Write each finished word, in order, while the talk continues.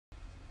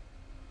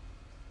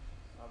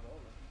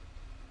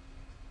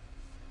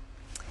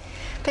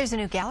There's a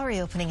new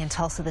gallery opening in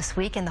Tulsa this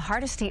week, and the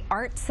Hardesty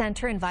Art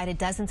Center invited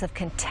dozens of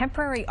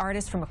contemporary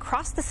artists from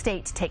across the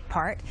state to take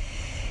part.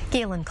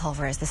 Galen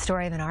Culver is the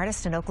story of an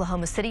artist in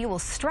Oklahoma City who will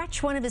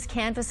stretch one of his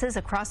canvases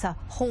across a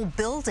whole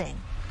building.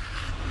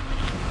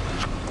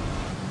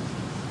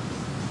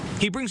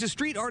 He brings a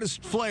street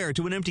artist flair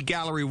to an empty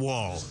gallery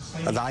wall.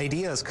 The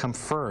ideas come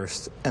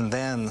first, and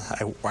then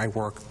I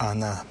work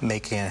on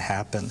making it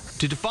happen.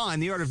 To define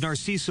the art of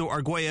Narciso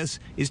Argüelles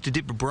is to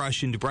dip a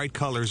brush into bright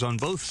colors on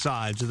both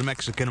sides of the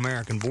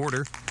Mexican-American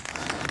border.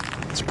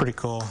 It's pretty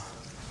cool.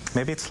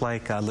 Maybe it's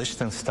like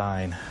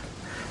Liechtenstein,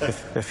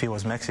 if he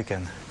was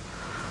Mexican,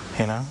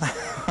 you know?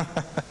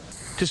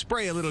 To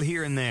spray a little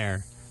here and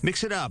there,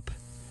 mix it up,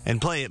 and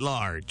play it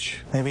large.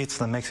 Maybe it's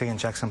the Mexican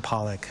Jackson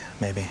Pollock,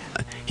 maybe.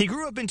 He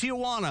grew up in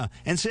Tijuana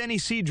and San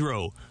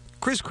Isidro,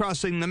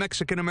 crisscrossing the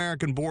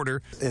Mexican-American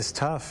border. It's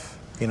tough,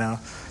 you know.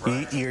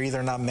 You're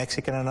either not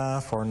Mexican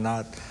enough or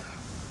not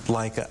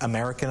like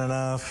American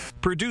enough.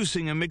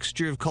 Producing a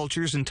mixture of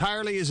cultures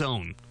entirely his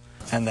own.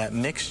 And that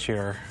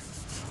mixture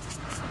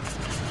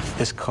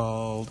is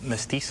called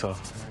mestizo.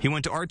 He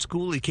went to art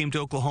school, he came to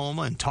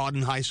Oklahoma and taught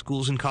in high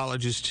schools and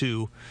colleges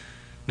too.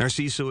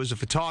 Narciso is a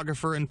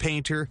photographer and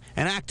painter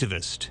and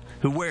activist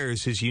who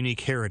wears his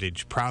unique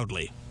heritage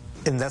proudly.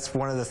 And that's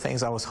one of the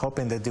things I was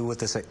hoping to do with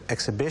this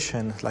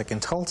exhibition, like in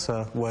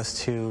Tulsa, was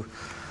to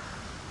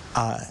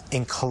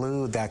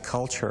include that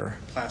culture.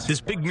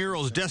 This big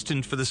mural is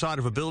destined for the side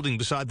of a building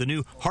beside the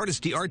new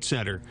Hardesty Art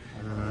Center.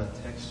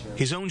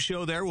 His own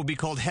show there will be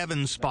called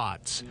Heaven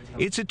Spots.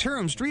 It's a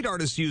term street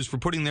artists use for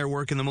putting their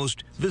work in the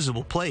most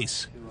visible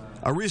place.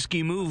 A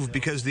risky move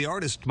because the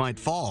artist might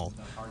fall,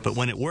 but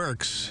when it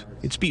works,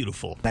 it's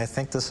beautiful. I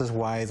think this is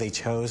why they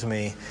chose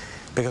me,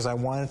 because I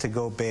wanted to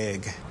go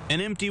big. An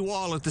empty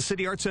wall at the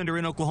City Art Center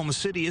in Oklahoma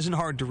City isn't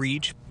hard to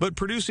reach, but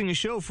producing a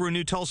show for a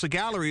new Tulsa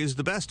gallery is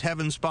the best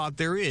heaven spot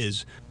there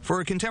is for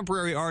a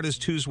contemporary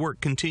artist whose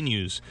work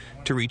continues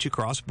to reach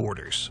across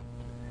borders.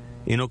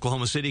 In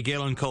Oklahoma City,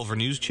 Galen Culver,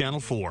 News Channel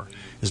 4.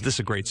 Is this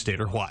a great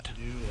state or what?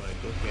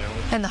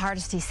 And the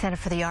Hardesty Center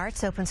for the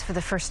Arts opens for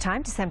the first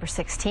time December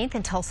 16th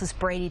in Tulsa's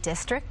Brady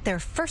District. Their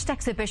first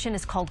exhibition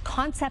is called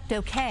Concept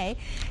OK.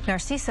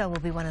 Narciso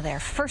will be one of their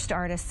first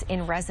artists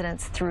in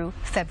residence through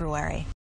February.